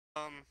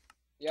Do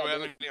Yeah, we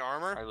have dude. any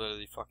armor? I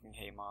literally fucking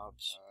hate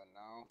mobs.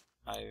 No.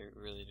 I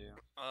really do.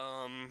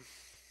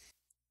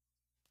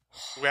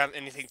 Do we have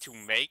anything to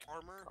make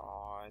armor?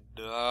 God.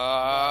 We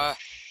got a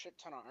shit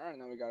ton of iron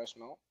that we gotta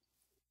smelt.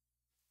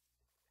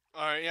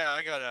 Alright, yeah,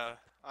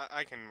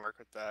 I can work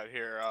with that.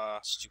 Here,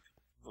 Stupid.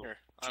 here,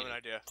 I have an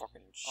idea.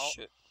 Fucking I'll,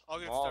 shit. I'll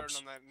get Mobs.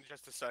 started on that in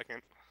just a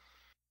second.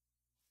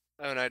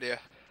 I have an idea.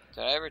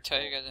 Did I ever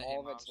tell you guys I hate All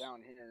of mobs? it's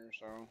down here,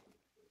 so.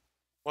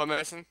 What,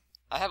 Mason?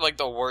 I have like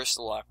the worst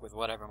luck with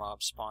whatever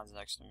mob spawns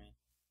next to me.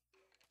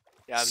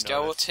 Yeah, I've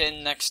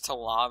Skeleton next to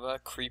lava,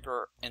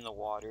 creeper in the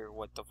water.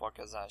 What the fuck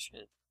is that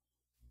shit?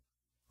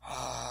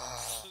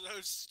 noticed. That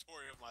was the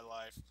story of my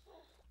life.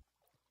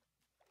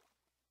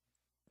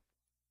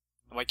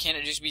 Why can't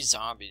it just be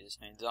zombies?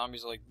 I mean,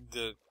 zombies are like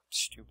the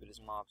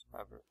stupidest mobs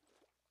ever.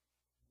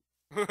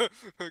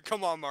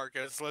 Come on,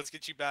 Marcus. Let's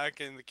get you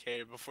back in the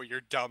cave before your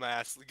dumb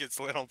ass gets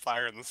lit on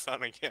fire in the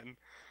sun again.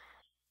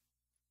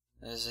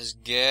 This is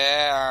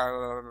good.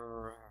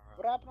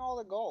 What happened to all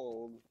the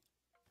gold?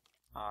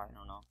 I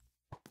don't know.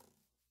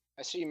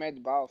 I see you made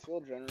the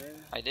biofuel generator.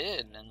 I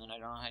did, and then I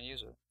don't know how to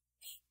use it.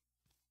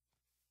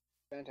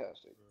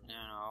 Fantastic. Yeah,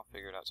 no, I'll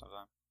figure it out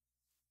sometime.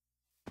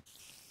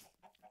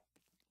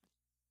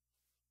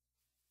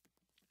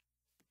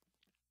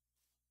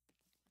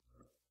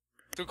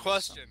 So,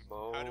 question: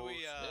 Some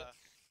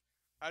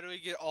how do we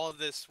get all of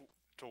this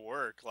to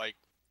work? Like,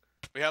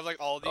 we have like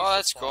all these Oh,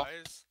 that's cool.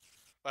 supplies,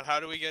 but how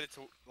do we get it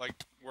to like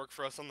work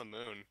for us on the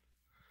moon?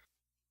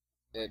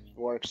 It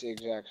works the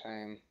exact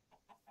same.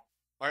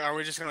 Like, are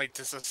we just gonna like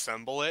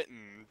disassemble it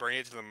and bring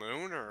it to the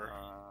moon, or?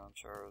 I'm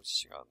sure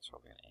it's got this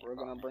probably We're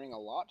gonna bring a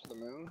lot to the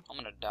moon. I'm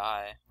gonna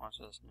die. Watch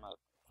this. I'm gonna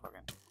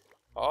fucking.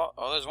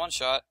 Oh, there's one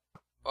shot.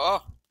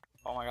 Oh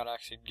my god, I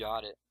actually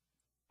got it.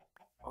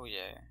 Oh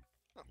yeah,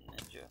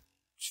 ninja.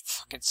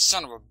 Fucking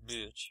son of a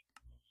bitch.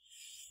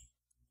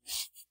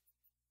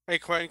 Hey,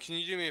 Quinn, can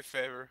you do me a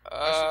favor?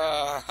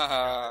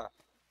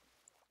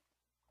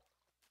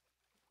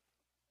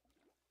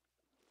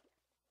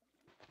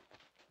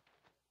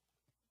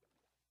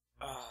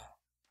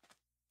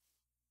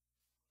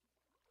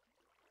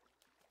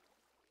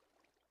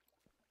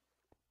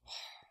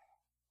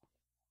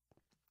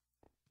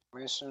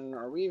 Mason,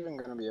 are we even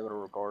gonna be able to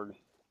record?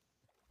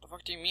 The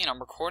fuck do you mean? I'm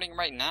recording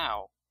right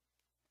now.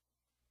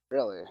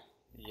 Really?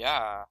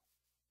 Yeah.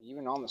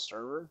 Even on the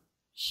server?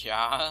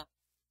 Yeah.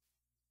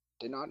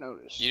 Did not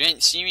notice. You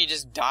didn't see me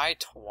just die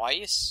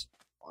twice?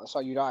 Well, I saw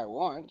you die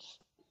once.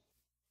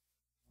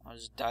 I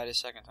just died a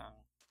second time.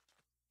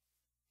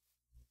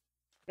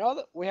 You know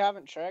that we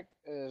haven't checked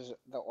is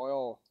the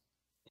oil.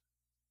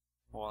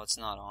 Well, it's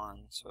not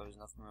on, so there's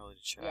nothing really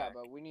to check. Yeah,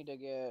 but we need to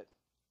get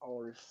a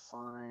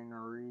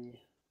refinery.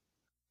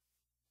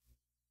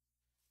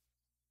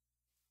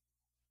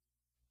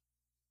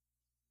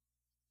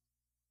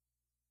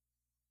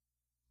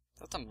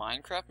 Is that the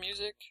Minecraft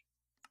music?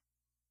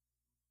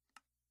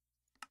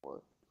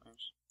 What?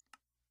 Oops.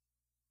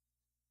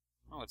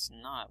 No, it's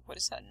not. What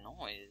is that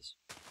noise?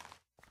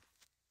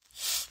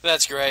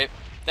 That's great.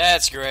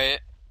 That's great.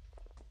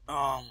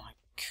 Oh my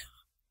god.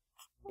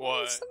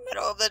 What? It's the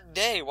middle of the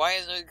day. Why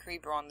is there a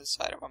creeper on the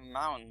side of a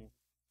mountain?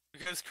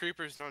 Because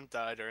creepers don't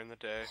die during the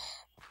day.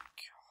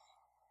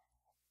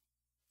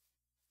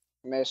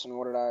 Mason,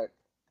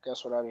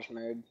 guess what I just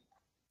made?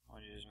 Why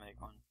did you just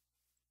make one?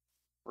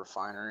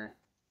 Refinery.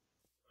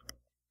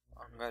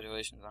 Oh,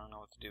 congratulations, I don't know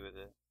what to do with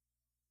it.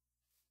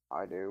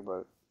 I do,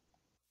 but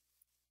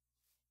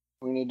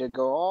we need to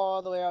go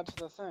all the way out to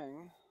the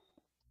thing.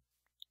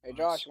 Hey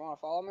Josh, you wanna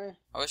follow me?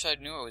 I wish I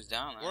knew it was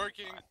down there.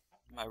 Working.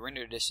 My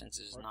render distance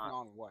is Working not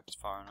on what?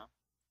 far enough.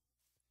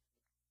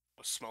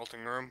 A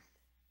smelting room.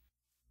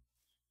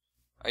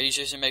 Are you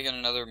seriously making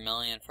another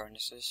 1,000,000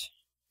 furnaces?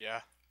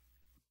 Yeah.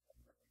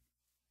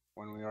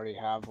 When we already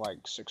have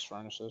like 6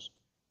 furnaces.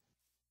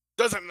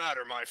 Doesn't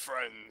matter, my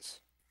friends.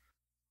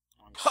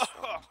 I'm just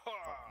gonna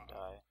fucking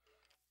die.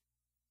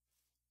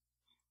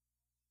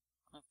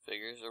 That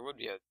figures there would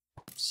be a...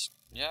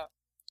 Yeah.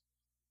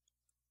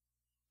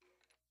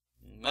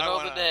 Middle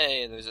of the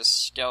day, there's a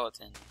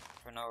skeleton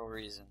for no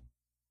reason.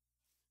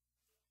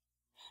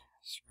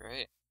 It's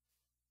great.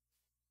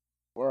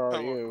 Where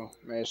are you,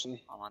 Mason?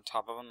 I'm on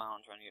top of a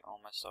mountain trying to get all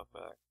my stuff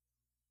back.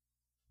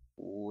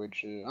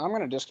 Which is... I'm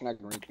gonna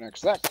disconnect and reconnect,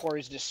 'cause that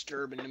quarry's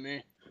disturbing to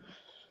me.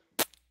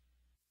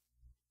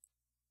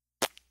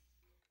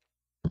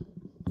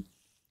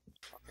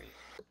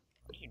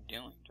 What are you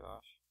doing,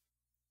 Josh?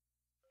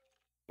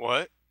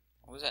 What?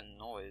 What was that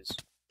noise?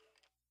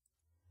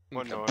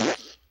 What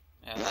noise?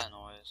 Yeah, that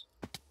noise.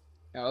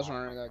 Yeah, I was Oh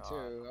wondering my that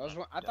too.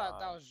 God, I thought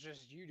that was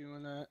just you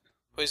doing that.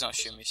 Please don't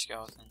shoot me,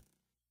 skeleton.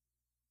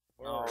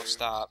 Where No, are you?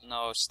 stop.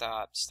 No,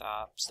 stop.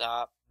 Stop.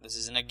 Stop. This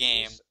isn't a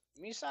game.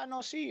 Misa,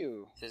 no see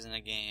you. This isn't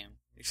a game.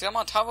 Except I'm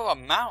on top of a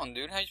mountain,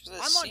 dude. How are you supposed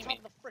to I'm see on me?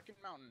 top of the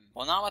freaking mountain.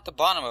 Well, now I'm at the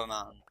bottom of a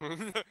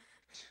mountain.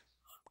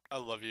 I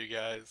love you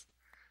guys.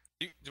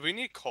 Do we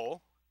need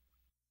coal?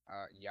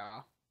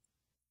 Yeah.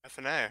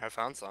 F&A, I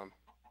found some.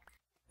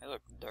 Hey,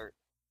 look, dirt.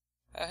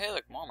 Hey,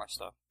 look, more of my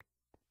stuff.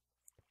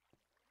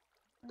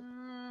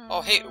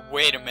 Oh, hey,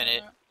 wait a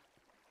minute.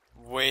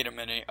 Wait a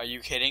minute. Are you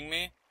kidding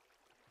me?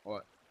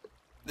 What?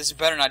 This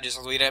better not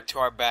just lead up to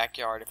our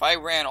backyard. If I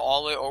ran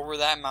all the way over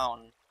that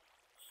mountain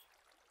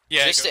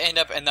Yeah. just to end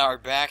up in our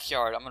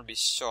backyard, I'm gonna be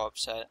so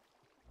upset.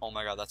 Oh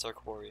my god, that's our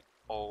quarry.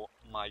 Oh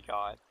my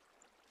god.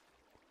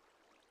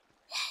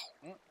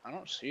 I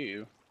don't see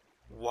you.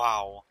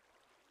 Wow.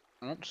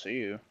 I don't see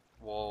you.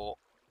 Well,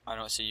 I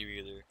don't see you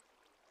either.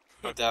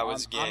 But that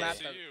was gay.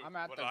 I'm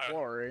at the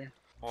quarry.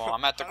 Well,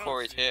 I'm at the I don't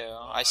quarry see too. you.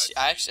 Well, I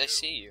actually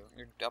see you.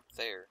 You're up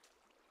there.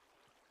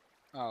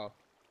 Oh.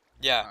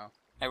 Yeah. Oh.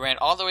 I ran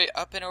all the way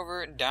up and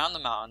over and down the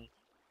mountain,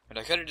 but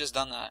I could have just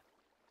done that.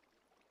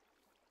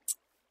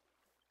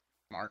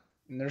 Smart.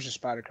 And there's a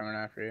spider coming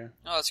after you.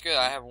 No, that's good.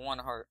 I have 1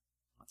 heart.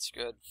 That's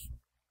good.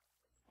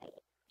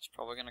 It's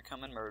probably gonna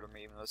come and murder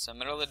me, even though it's the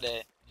middle of the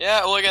day.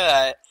 Yeah, look at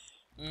that.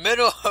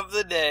 Middle of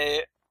the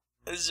day.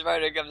 This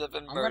spider comes up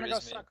and murders me. I'm gonna go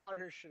suck all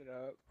her shit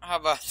up. How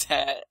about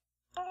that?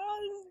 Oh,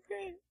 this is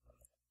great.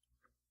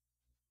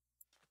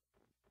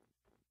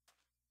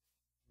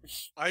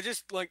 I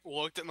just like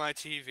looked at my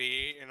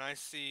TV and I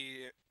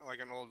see like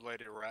an old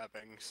lady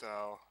rapping.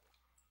 So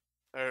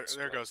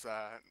there goes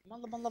that.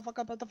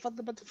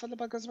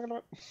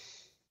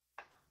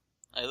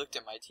 I looked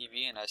at my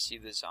TV and I see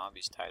the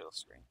zombies title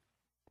screen.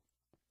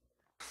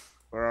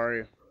 Where are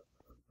you?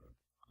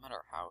 I'm at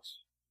our house.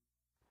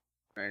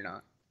 No, you're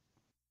not.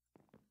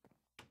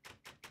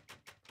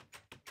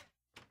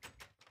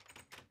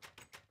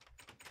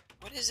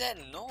 What is that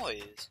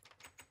noise?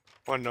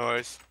 What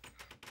noise?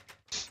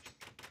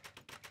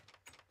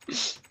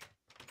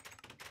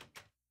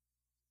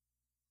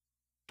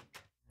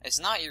 It's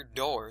not your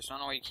door, so I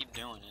don't know why you keep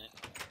doing it.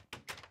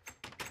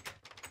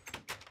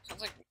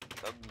 Sounds like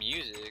the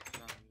music.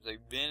 It's like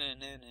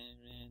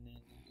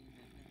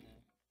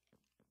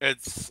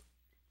It's.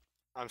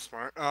 I'm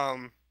smart. I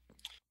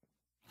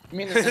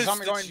mean, there's a It's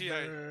zombie the going.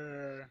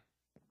 GI.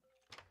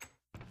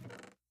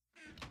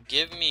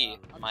 Give me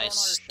I'm my throwing all your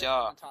shit in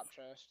stuff. the top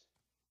chest.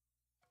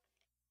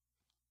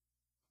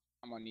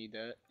 I'm gonna need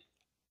that.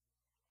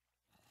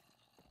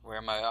 Where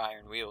are my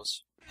iron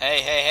wheels? Hey,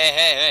 hey, hey,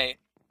 hey, hey!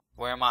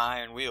 Where are my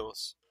iron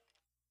wheels?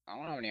 I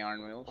don't have any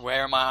iron wheels.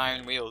 Where are my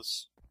iron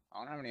wheels? I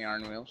don't have any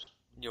iron wheels.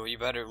 Yo, you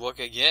better look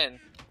again.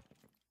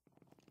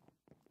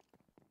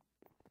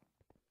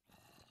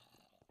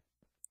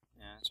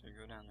 Yeah, so we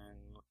go down there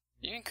and look.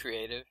 You in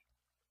creative?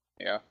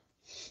 Yeah.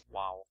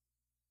 Wow.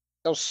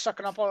 I was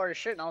sucking up all our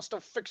shit and I was still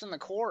fixing the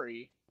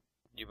quarry.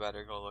 You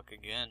better go look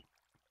again.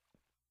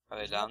 Are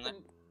they There's down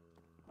nothing-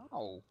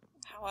 No. there?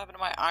 How happened to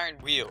my iron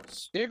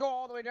wheels? Did you go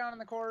all the way down in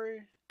the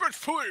quarry? Bitch,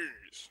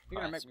 please.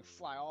 You're gonna Nice. make me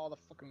fly all the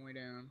fucking way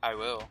down. I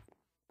will.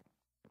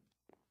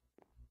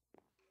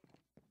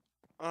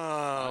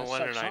 What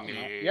suck did I something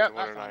up. need? Yep,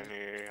 what I did I found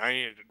need? I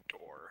needed a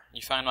door.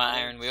 You find my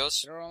iron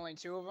wheels? There are only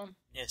 2 of them.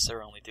 Yes, there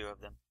are only 2 of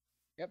them.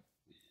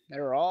 They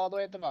were all the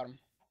way at the bottom.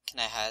 Can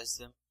I has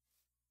them?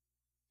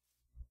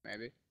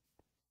 Maybe.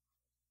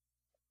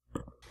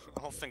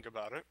 I'll think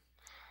about it.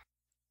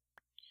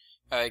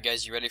 Alright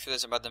guys, you ready for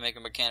this? I'm about to make a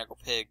mechanical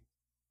pig.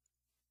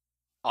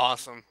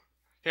 Awesome.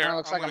 Here, Kinda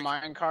looks I'm like a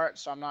gonna, mine cart,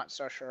 so I'm not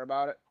so sure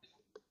about it.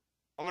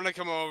 I'm gonna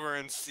come over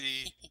and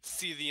see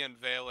the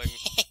unveiling.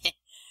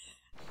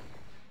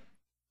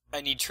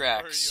 I need Where are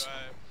you tracks.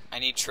 at? I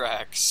need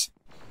tracks.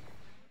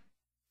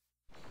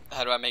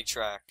 How do I make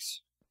tracks?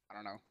 I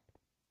don't know.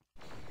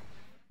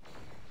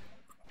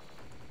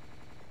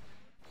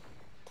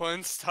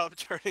 Quinn, stop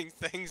turning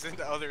things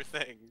into other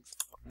things.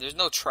 There's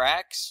no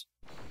tracks?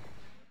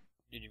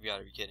 Dude, you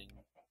gotta be kidding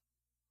me.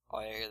 Oh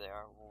yeah, here they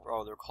are.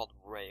 Oh, they're called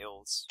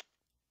rails.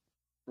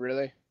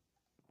 Really?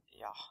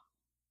 Yeah.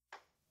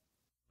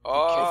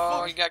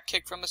 Oh, you got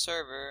kicked from the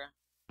server.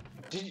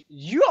 Did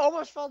you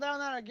almost fell down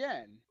that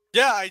again?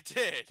 Yeah, I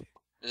did.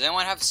 Does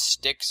anyone have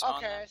sticks on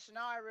Okay, them? so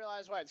now I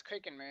realize why it's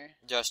kicking me.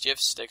 Josh, do you have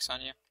sticks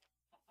on you?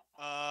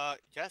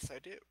 Yes, I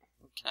do.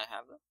 Can I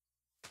have them?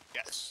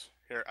 Yes.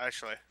 Here,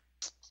 actually.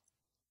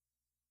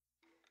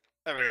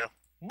 There we go.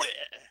 Bleh.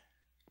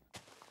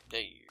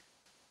 There.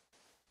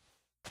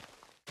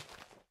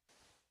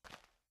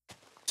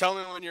 Tell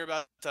me when you're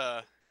about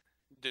to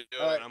do it.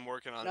 Alright. I'm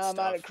working on No, I'm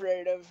stuff. out of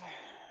creative.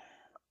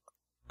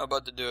 I'm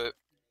about to do it.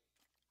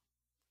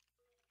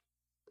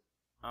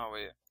 Oh,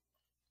 wait.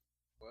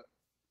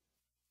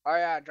 Oh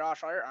yeah,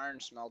 Josh, all your iron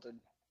smelted.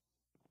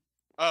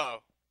 Oh.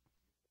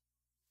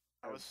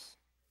 That was...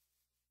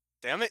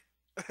 Damn it.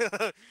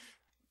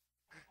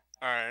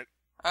 Alright.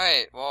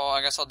 Alright, well,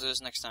 I guess I'll do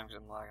this next time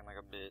because I'm lagging like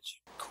a bitch.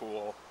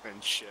 Cool.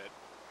 And shit.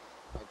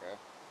 Okay.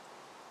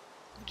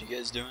 What you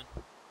guys doing?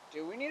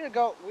 Dude, we need to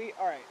go.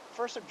 Alright,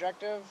 first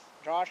objective,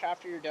 Josh,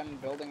 after you're done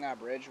building that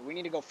bridge, we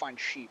need to go find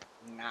sheep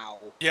now.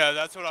 Yeah,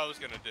 that's what I was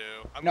gonna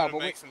do. I'm No, gonna but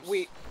make some...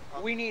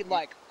 we need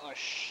like a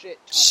shit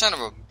ton Son of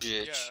of a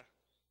sheep. bitch. Yeah.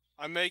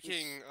 I'm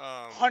making,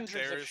 Hundreds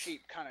of stairs,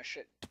 sheep kind of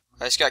shit.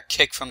 I just got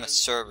kicked from the and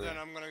server. Then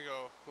I'm gonna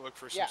go look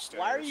for some Yeah, stairs.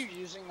 why are you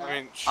using that?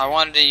 I mean, I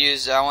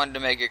wanted to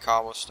make a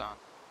cobblestone.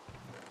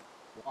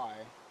 Why?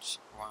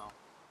 Wow.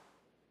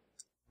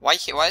 Why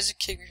does it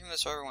kick me from the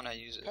server when I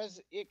use it? Because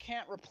it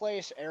can't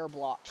replace air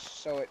blocks,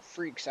 so it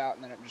freaks out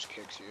and then it just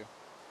kicks you.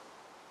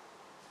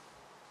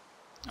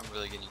 I'm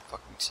really getting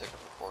fucking sick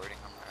of recording,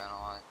 I'm not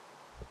gonna lie.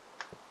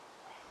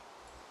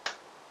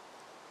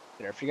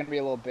 There, if you're gonna be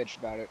a little bitch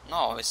about it.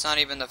 No, it's not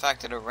even the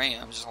fact that it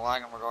rained, I'm just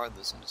lagging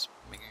regardless and it's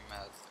making me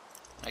mad.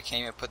 I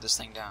can't even put this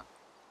thing down.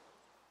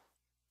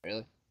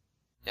 Really?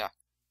 Yeah.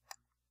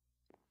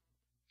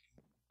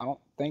 I don't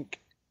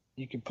think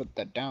you can put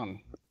that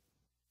down.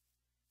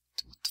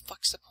 What the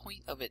fuck's the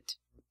point of it?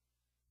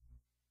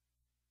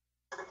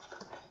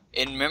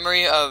 In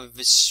memory of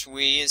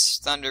Swee's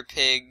Thunder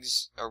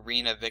Pigs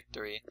Arena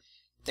victory,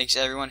 thanks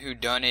everyone who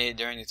donated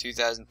during the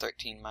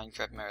 2013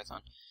 Minecraft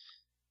Marathon.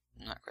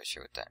 I'm not quite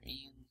sure what that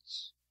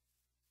means.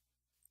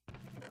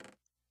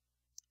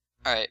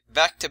 Alright,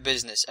 back to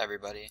business,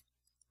 everybody.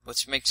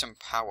 Let's make some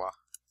power.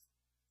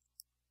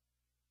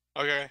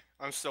 Okay,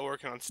 I'm still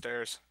working on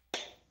stairs.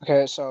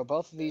 Okay, so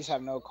both of these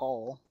have no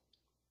coal.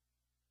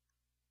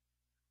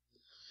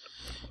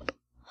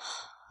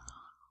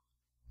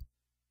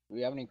 Do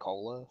we have any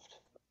coal left?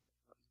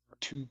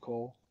 2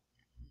 coal.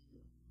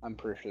 I'm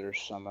pretty sure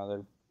there's some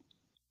other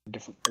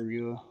different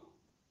area.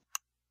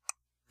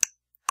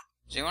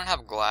 Does anyone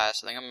have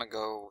glass? I think I'm gonna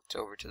go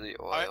over to the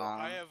oil.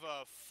 I have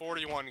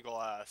 41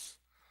 glass.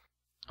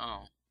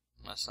 Oh,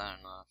 that's not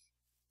enough.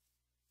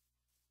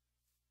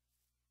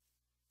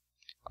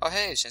 Oh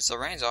hey, since the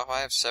rain's off, I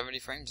have 70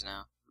 frames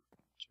now.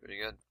 It's pretty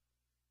good.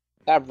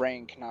 That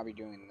rain cannot be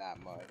doing that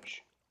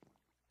much.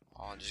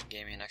 Oh, it just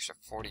gave me an extra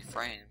 40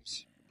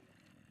 frames.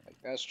 Like,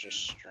 that's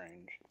just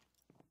strange.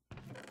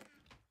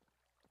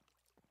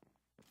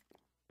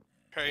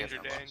 Danger,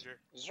 Yeah, danger.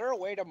 Is there a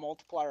way to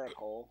multiply our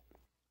coal?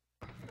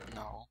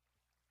 No,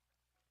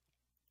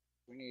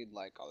 We need,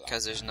 like, a lot.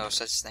 because there's no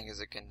such thing as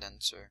a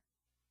condenser.